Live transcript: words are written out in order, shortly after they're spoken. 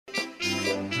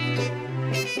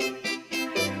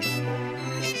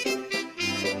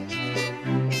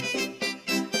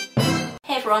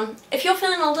everyone. If you're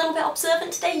feeling a little bit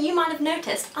observant today, you might have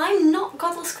noticed I'm not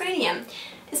Godless Cranium.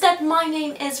 Instead, my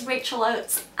name is Rachel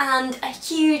Oates, and a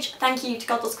huge thank you to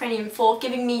Godless Cranium for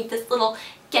giving me this little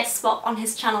guest spot on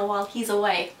his channel while he's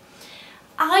away.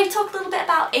 I talk a little bit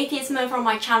about atheism over on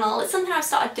my channel. It's something I've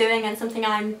started doing and something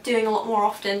I'm doing a lot more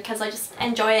often because I just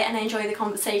enjoy it and I enjoy the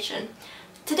conversation.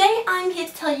 Today I'm here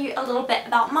to tell you a little bit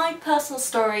about my personal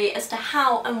story as to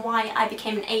how and why I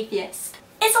became an atheist.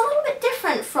 It's a little bit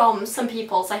different from some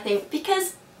people's, I think,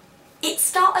 because it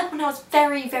started when I was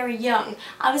very, very young.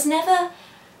 I was never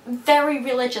very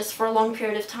religious for a long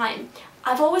period of time.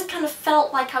 I've always kind of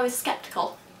felt like I was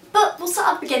sceptical. But we'll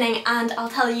start at the beginning and I'll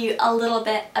tell you a little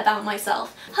bit about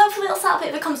myself. Hopefully it'll start a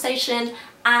bit of a conversation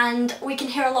and we can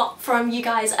hear a lot from you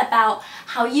guys about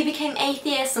how you became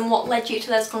atheists and what led you to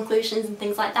those conclusions and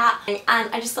things like that. And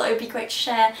I just thought it would be great to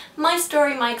share my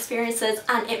story, my experiences,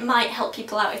 and it might help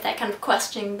people out if they're kind of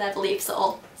questioning their beliefs at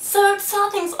all. So to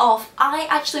start things off, I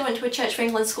actually went to a Church of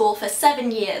England school for 7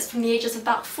 years, from the ages of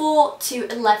about 4 to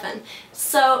 11.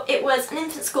 So it was an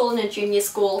infant school and a junior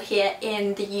school here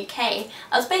in the UK.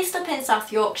 I was based up in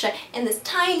South Yorkshire in this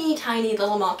tiny, tiny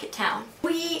little market town.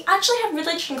 We actually had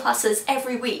religion classes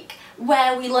every week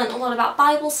where we learnt a lot about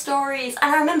Bible stories,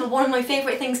 and I remember one of my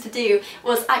favourite things to do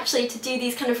was actually to do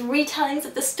these kind of retellings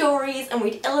of the stories, and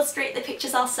we'd illustrate the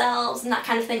pictures ourselves and that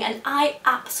kind of thing, and I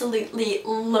absolutely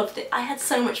loved it. I had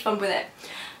so much fun with it.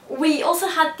 We also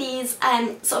had these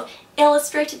sort of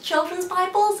illustrated children's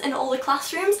Bibles in all the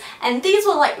classrooms, and these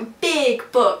were like big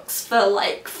books for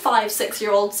like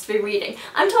 5-6-year-olds to be reading.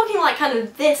 I'm talking like kind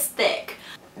of this thick.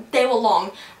 They were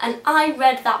long, and I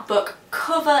read that book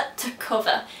cover to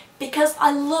cover because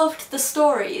I loved the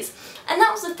stories. And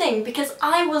that was the thing, because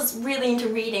I was really into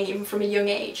reading even from a young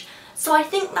age. So I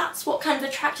think that's what kind of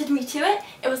attracted me to it.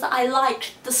 It was that I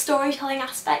liked the storytelling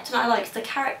aspect and I liked the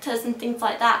characters and things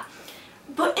like that.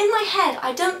 But in my head,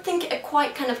 I don't think it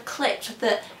quite kind of clicked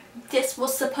that this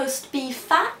was supposed to be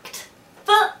fact.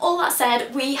 But all that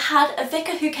said, we had a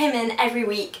vicar who came in every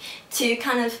week to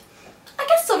kind of, I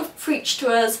guess, sort of preach to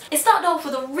us. It started off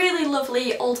with a really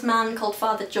lovely old man called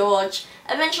Father George.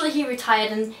 Eventually he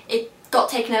retired and it got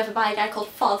taken over by a guy called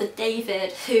Father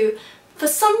David, who for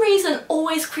some reason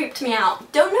always creeped me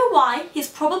out. Don't know why. He's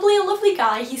probably a lovely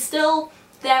guy. He's still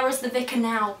there as the vicar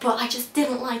now, but I just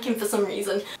didn't like him for some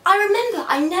reason. I remember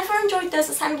I never enjoyed those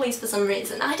assemblies for some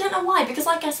reason. I don't know why, because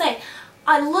like I say,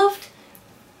 I loved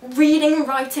reading and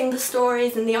writing the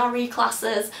stories in the RE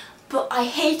classes, but I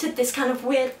hated this kind of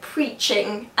weird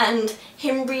preaching and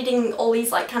him reading all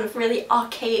these like kind of really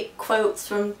archaic quotes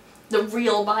from the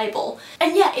real Bible.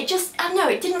 And yeah, it just, I don't know,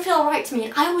 it didn't feel right to me,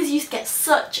 and I always used to get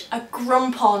such a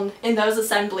grump on in those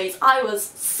assemblies. I was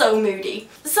so moody.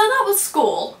 So that was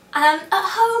school. At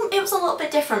home it was a little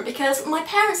bit different because my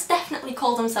parents definitely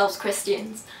call themselves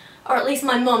Christians, or at least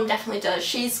my mum definitely does.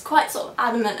 She's quite sort of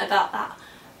adamant about that.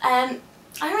 I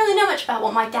don't really know much about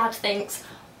what my dad thinks,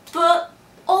 but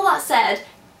all that said,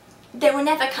 they were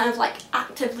never kind of like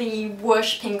actively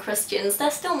worshipping Christians. They're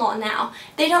still not now.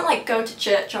 They don't like go to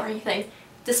church or anything,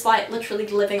 despite literally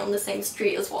living on the same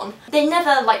street as one. They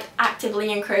never like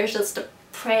actively encouraged us to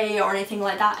pray or anything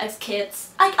like that as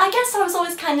kids. I guess I was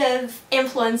always kind of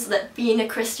influenced that being a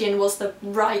Christian was the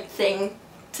right thing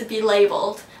to be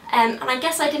labelled. And I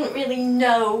guess I didn't really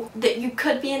know that you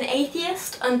could be an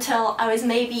atheist until I was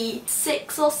maybe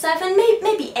 6 or 7,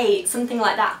 maybe 8, something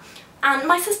like that. And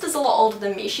my sister's a lot older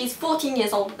than me. She's 14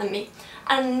 years older than me.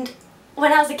 And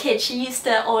when I was a kid, she used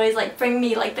to always like bring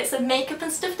me like bits of makeup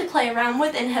and stuff to play around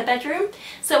with in her bedroom.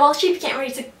 So while she'd be getting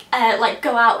ready to like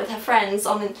go out with her friends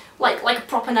on like a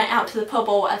proper night out to the pub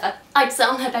or whatever, I'd sit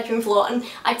on her bedroom floor and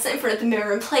I'd sit in front of the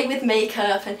mirror and play with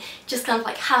makeup and just kind of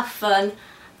like have fun.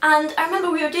 And I remember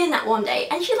we were doing that one day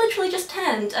and she literally just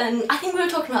turned, and I think we were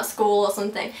talking about school or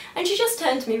something, and she just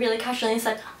turned to me really casually and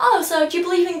said, "Oh, so do you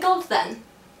believe in God then?"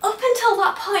 Up until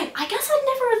that point, I guess I'd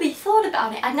never really thought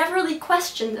about it. I'd never really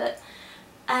questioned it.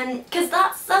 Because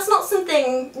that's not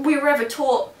something we were ever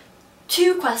taught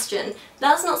to question.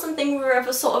 That's not something we were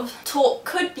ever sort of taught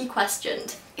could be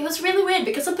questioned. It was really weird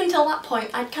because up until that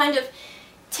point I'd kind of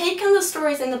taken the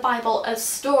stories in the Bible as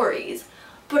stories,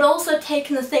 but also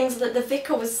taken the things that the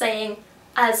vicar was saying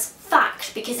as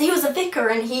fact, because he was a vicar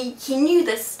and he knew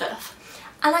this stuff.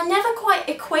 And I never quite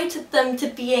equated them to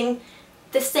being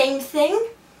the same thing.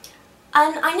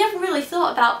 And I never really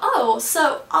thought about, oh,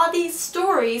 so are these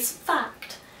stories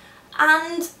fact?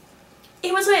 And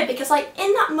it was weird because like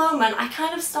in that moment I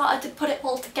kind of started to put it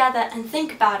all together and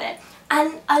think about it.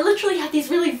 And I literally had these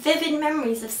really vivid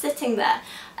memories of sitting there.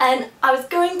 And I was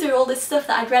going through all this stuff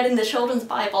that I'd read in the children's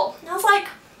Bible. And I was like,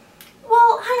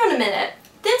 well, hang on a minute.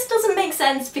 This doesn't make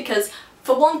sense because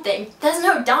For one thing, there's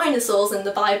no dinosaurs in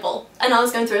the Bible, and I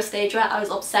was going through a stage where I was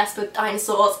obsessed with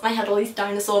dinosaurs. I had all these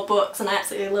dinosaur books and I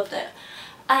absolutely loved it.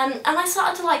 And I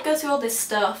started to like go through all this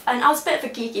stuff, and I was a bit of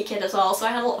a geeky kid as well, so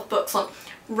I had a lot of books on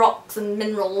rocks and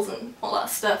minerals and all that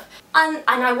stuff. And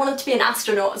I wanted to be an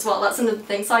astronaut as well, that's another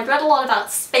thing. So I'd read a lot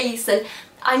about space and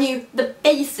I knew the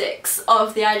basics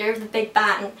of the idea of the Big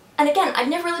Bang. And again, I'd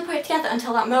never really put it together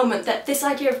until that moment that this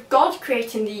idea of God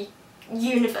creating the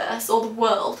universe or the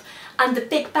world and the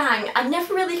Big Bang, I'd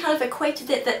never really kind of equated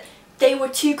it that they were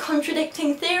two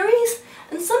contradicting theories.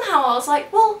 And somehow I was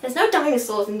like, well, there's no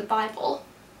dinosaurs in the Bible.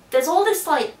 There's all this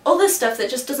like other stuff that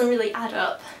just doesn't really add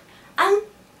up. And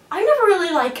I've never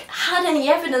really like had any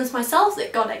evidence myself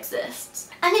that God exists.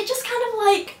 And it just kind of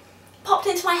like popped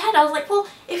into my head. I was like, well,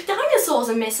 if dinosaurs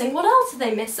are missing, what else are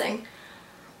they missing?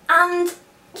 And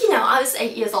you know, I was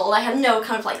 8 years old, I had no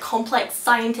kind of like complex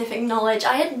scientific knowledge,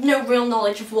 I had no real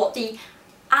knowledge of what the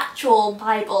actual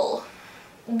Bible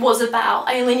was about.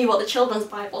 I only knew what the children's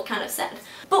Bible kind of said.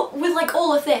 But with like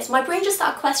all of this, my brain just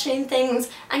started questioning things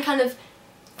and kind of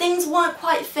things weren't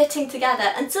quite fitting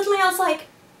together, and suddenly I was like,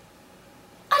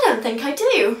 I don't think I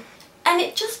do. And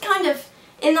it just kind of,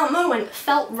 in that moment,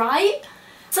 felt right.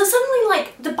 So suddenly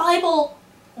like the Bible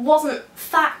wasn't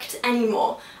fact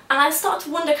anymore, and I started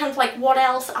to wonder kind of like what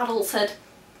else adults had,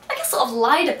 I guess, sort of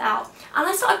lied about. And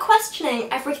I started questioning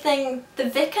everything the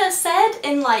vicar said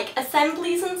in like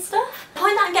assemblies and stuff. The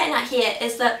point that I'm getting at here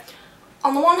is that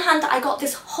on the one hand I got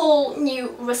this whole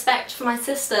new respect for my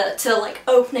sister to like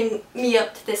opening me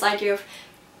up to this idea of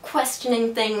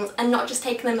questioning things and not just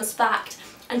taking them as fact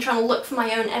and trying to look for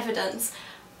my own evidence.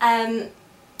 And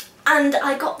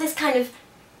I got this kind of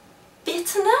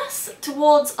bitterness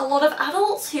towards a lot of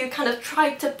adults who kind of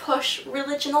tried to push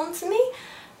religion onto me.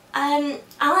 And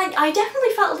I definitely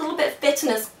felt a little bit of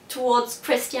bitterness towards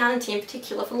Christianity in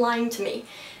particular for lying to me.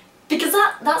 Because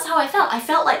that's how I felt. I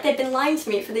felt like they'd been lying to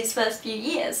me for these first few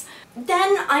years.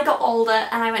 Then I got older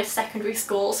and I went to secondary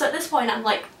school, so at this point I'm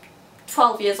like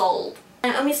 12 years old.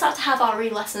 And we started to have our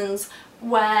re-lessons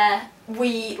where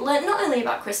we learnt not only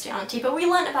about Christianity, but we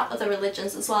learnt about other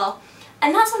religions as well.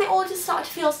 And that's when it all just started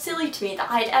to feel silly to me that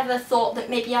I'd ever thought that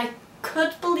maybe I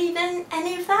could believe in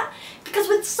any of that. Because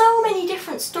with so many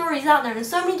different stories out there and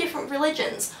so many different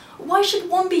religions, why should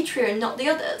one be true and not the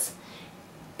others?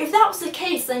 If that was the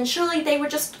case, then surely they were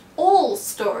just all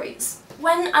stories.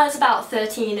 When I was about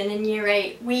 13 and in year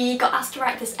 8, we got asked to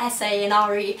write this essay in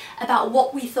RE about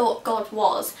what we thought God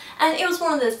was. And it was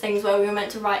one of those things where we were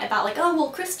meant to write about like, oh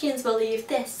well, Christians believe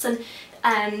this,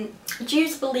 and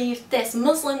Jews believe this,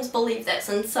 Muslims believe this,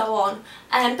 and so on.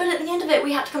 But at the end of it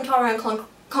we had to come to our own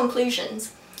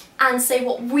conclusions and say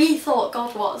what we thought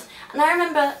God was. And I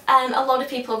remember a lot of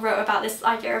people wrote about this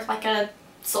idea of like a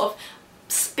sort of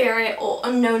spirit or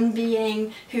unknown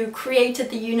being who created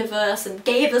the universe and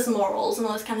gave us morals and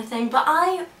all this kind of thing, but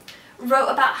I wrote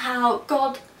about how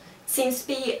God seems to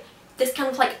be this kind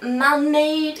of like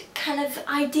man-made kind of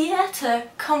idea to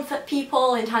comfort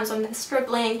people in times when they're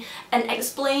struggling and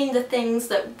explain the things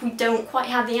that we don't quite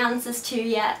have the answers to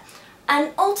yet.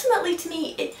 And ultimately to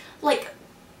me,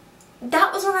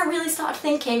 that was when I really started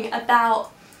thinking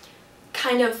about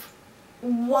kind of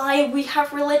why we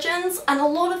have religions, and a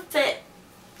lot of it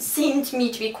seemed to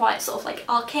me to be quite sort of like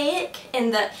archaic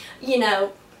in that, you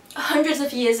know, hundreds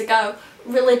of years ago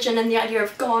religion and the idea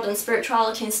of God and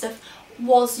spirituality and stuff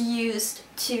was used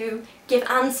to give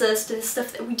answers to the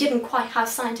stuff that we didn't quite have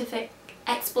scientific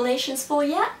explanations for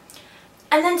yet.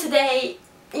 And then today,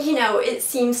 you know, it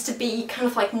seems to be kind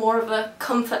of like more of a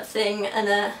comfort thing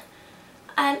and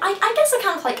I guess a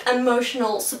kind of like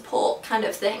emotional support kind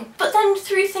of thing. But then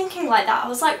through thinking like that, I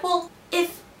was like, well,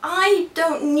 if I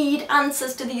don't need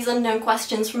answers to these unknown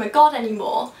questions from a God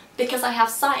anymore because I have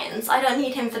science, I don't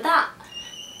need him for that.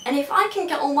 And if I can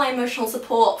get all my emotional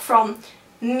support from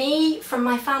me, from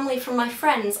my family, from my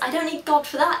friends, I don't need God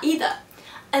for that either.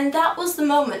 And that was the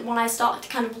moment when I started to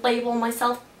kind of label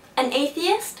myself an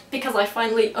atheist, because I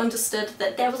finally understood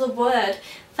that there was a word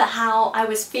for how I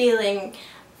was feeling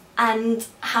and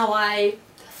how I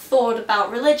thought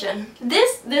about religion.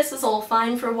 This was all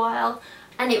fine for a while,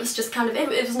 and it was just kind of,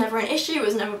 it was never an issue, it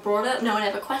was never brought up, no one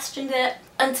ever questioned it,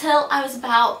 until I was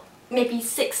about maybe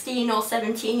 16 or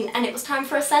 17 and it was time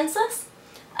for a census.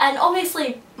 And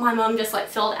obviously my mum just like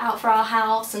filled it out for our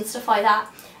house and stuff like that,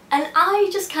 and I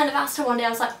just kind of asked her one day, I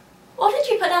was like, what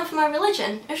did you put down for my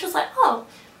religion? And she was like, oh,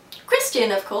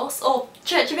 Christian of course, or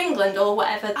Church of England or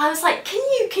whatever. I was like, can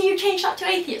you change that to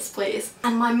atheist please?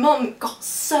 And my mum got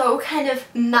so kind of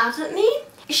mad at me.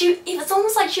 It was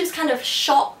almost like she was kind of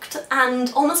shocked shocked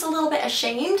and almost a little bit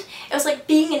ashamed. It was like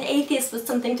being an atheist was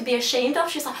something to be ashamed of.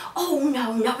 She was like, oh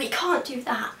no, we can't do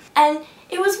that. And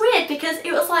it was weird because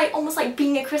it was like almost like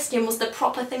being a Christian was the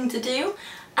proper thing to do.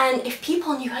 And if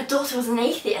people knew her daughter was an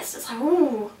atheist, it's like,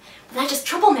 ooh, but they're just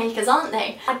troublemakers, aren't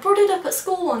they? I brought it up at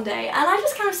school one day and I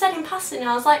just kind of said in passing, and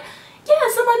I was like, yeah,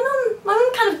 so my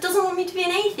mum kind of doesn't want me to be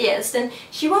an atheist and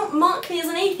she won't mark me as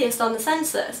an atheist on the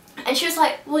census. And she was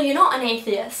like, well, you're not an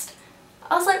atheist.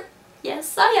 I was like,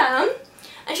 yes, I am.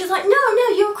 And she was like,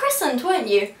 no, you were christened, weren't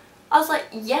you? I was like,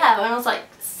 yeah, when I was like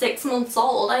 6 months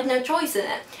old, I had no choice in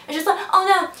it. And she was like, oh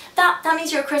no, that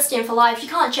means you're a Christian for life, you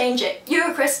can't change it,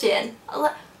 you're a Christian. I was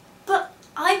like, but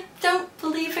I don't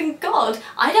believe in God.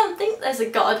 I don't think there's a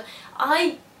God.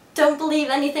 I don't believe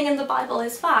anything in the Bible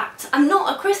is fact. I'm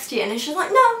not a Christian. And she's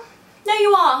like, no,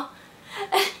 you are.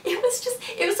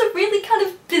 It was a really kind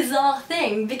of bizarre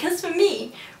thing, because for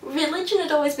me, religion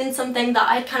had always been something that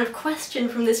I'd kind of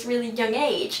questioned from this really young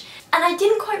age. And I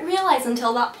didn't quite realise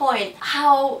until that point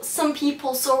how some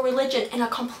people saw religion in a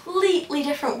completely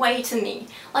different way to me.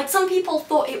 Like, some people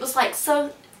thought it was like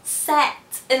so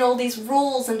set in all these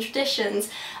rules and traditions,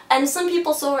 and some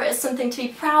people saw it as something to be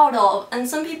proud of, and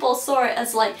some people saw it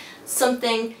as like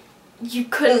something you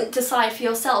couldn't decide for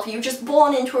yourself. You were just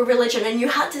born into a religion and you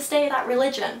had to stay that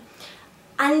religion.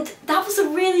 And that was a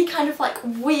really kind of like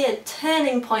weird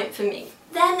turning point for me.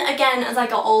 Then again, as I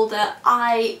got older,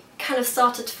 I kind of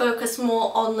started to focus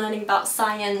more on learning about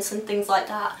science and things like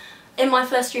that. In my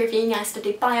first year of uni I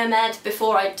studied biomed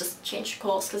before I just changed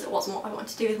course because it wasn't what I wanted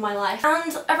to do with my life.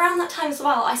 And around that time as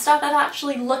well I started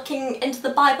actually looking into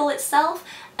the Bible itself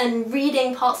and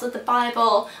reading parts of the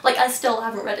Bible. Like, I still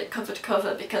haven't read it cover to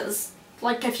cover because,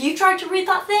 like, if you tried to read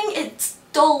that thing, it's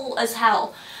dull as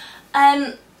hell.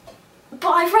 But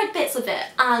I've read bits of it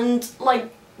and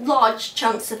like large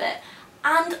chunks of it,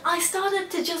 and I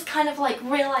started to just kind of like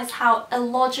realise how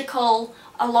illogical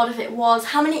a lot of it was,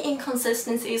 how many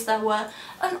inconsistencies there were,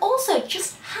 and also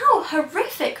just how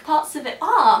horrific parts of it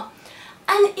are.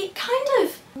 And it kind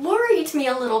of worried me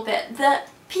a little bit that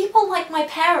people like my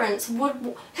parents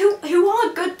would, who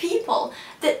are good people,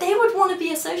 that they would want to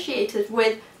be associated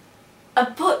with a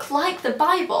book like the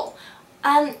Bible.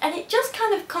 And it just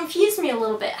kind of confused me a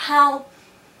little bit how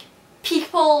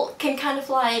people can kind of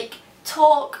like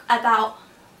talk about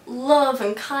love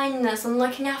and kindness and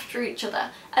looking after each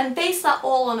other and base that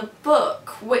all on a book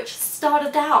which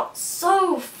started out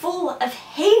so full of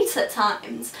hate at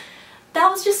times. That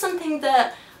was just something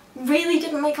that really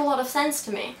didn't make a lot of sense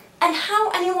to me. And how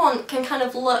anyone can kind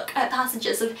of look at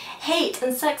passages of hate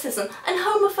and sexism and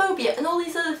homophobia and all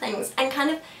these other things and kind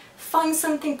of find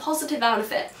something positive out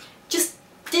of it just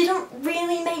didn't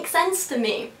really make sense to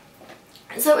me.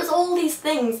 So it was all these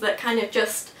things that kind of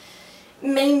just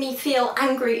made me feel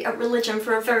angry at religion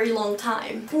for a very long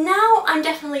time. Now I'm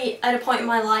definitely at a point in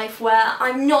my life where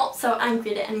I'm not so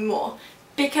angry at it anymore,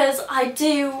 because I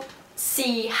do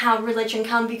see how religion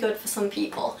can be good for some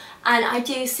people, and I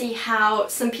do see how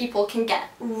some people can get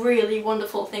really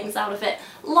wonderful things out of it,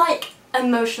 like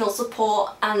emotional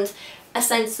support and a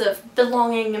sense of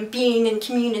belonging and being in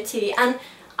community, and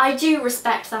I do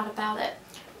respect that about it.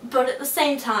 But at the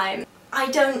same time, I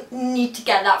don't need to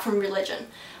get that from religion.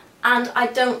 And I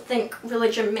don't think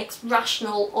religion makes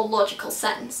rational or logical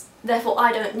sense, therefore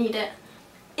I don't need it.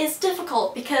 It's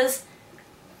difficult because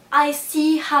I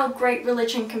see how great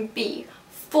religion can be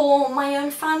for my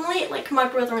own family, like my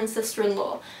brother and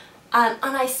sister-in-law, and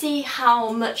I see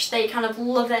how much they kind of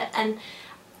love it and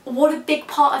what a big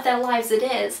part of their lives it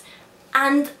is.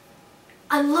 And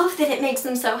I love that it makes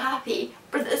them so happy,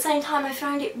 but at the same time I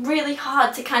find it really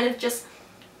hard to kind of just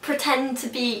pretend to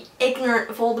be ignorant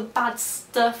of all the bad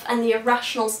stuff and the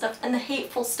irrational stuff and the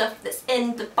hateful stuff that's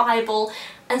in the Bible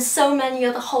and so many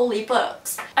other holy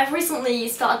books. I've recently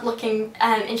started looking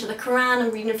into the Quran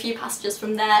and reading a few passages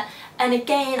from there, and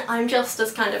again I'm just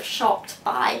as kind of shocked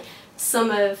by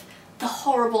some of the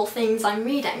horrible things I'm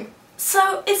reading.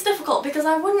 So it's difficult because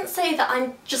I wouldn't say that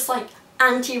I'm just like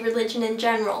anti-religion in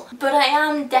general, but I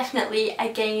am definitely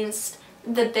against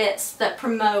the bits that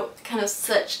promote kind of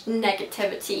such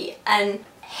negativity and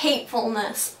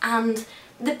hatefulness, and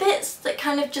the bits that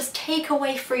kind of just take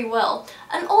away free will,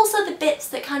 and also the bits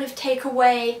that kind of take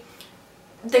away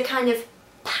the kind of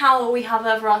power we have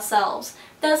over ourselves.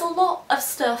 There's a lot of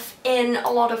stuff in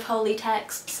a lot of holy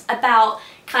texts about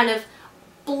kind of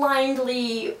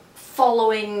blindly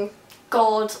following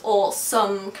God or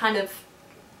some kind of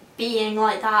being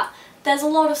like that. There's a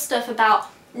lot of stuff about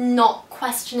not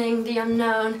questioning the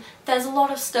unknown. There's a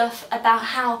lot of stuff about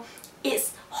how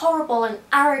it's horrible and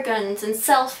arrogant and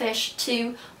selfish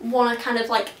to want to kind of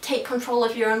like take control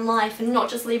of your own life and not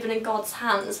just leave it in God's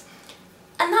hands.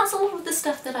 And that's a lot of the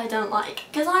stuff that I don't like,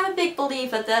 because I'm a big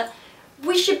believer that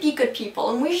we should be good people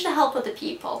and we should help other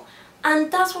people,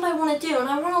 and that's what I want to do, and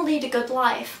I want to lead a good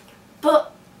life,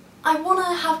 but I want to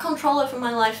have control over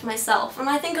my life myself, and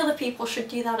I think other people should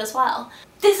do that as well.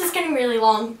 This is getting really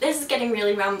long, this is getting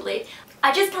really rambly.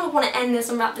 I just kind of want to end this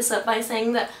and wrap this up by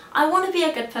saying that I want to be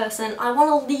a good person, I want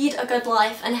to lead a good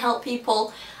life and help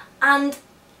people, and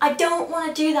I don't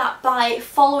want to do that by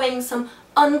following some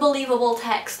unbelievable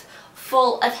text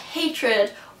full of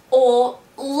hatred or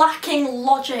lacking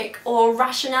logic or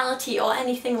rationality or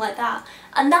anything like that.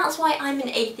 And that's why I'm an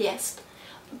atheist.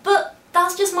 But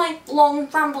that's just my long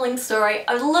rambling story.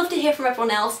 I would love to hear from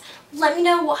everyone else. Let me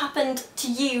know what happened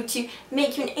to you to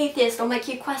make you an atheist or make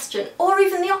you question, or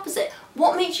even the opposite.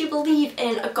 What makes you believe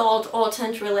in a god or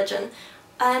turn to religion?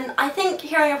 I think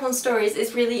hearing everyone's stories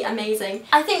is really amazing.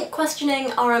 I think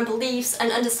questioning our own beliefs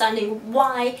and understanding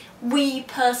why we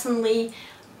personally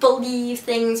believe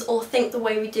things or think the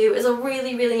way we do is a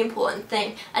really, really important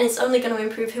thing, and it's only going to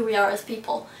improve who we are as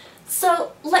people.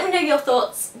 So let me know your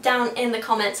thoughts down in the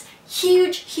comments.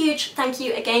 Huge thank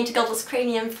you again to Godless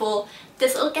Cranium for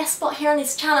this little guest spot here on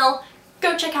his channel.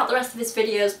 Go check out the rest of his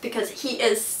videos because he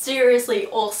is seriously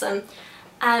awesome.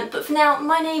 But for now,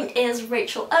 my name is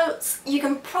Rachel Oates. You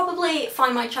can probably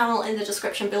find my channel in the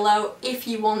description below if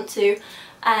you want to.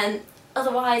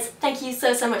 Otherwise, thank you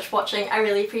so much for watching. I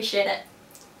really appreciate it.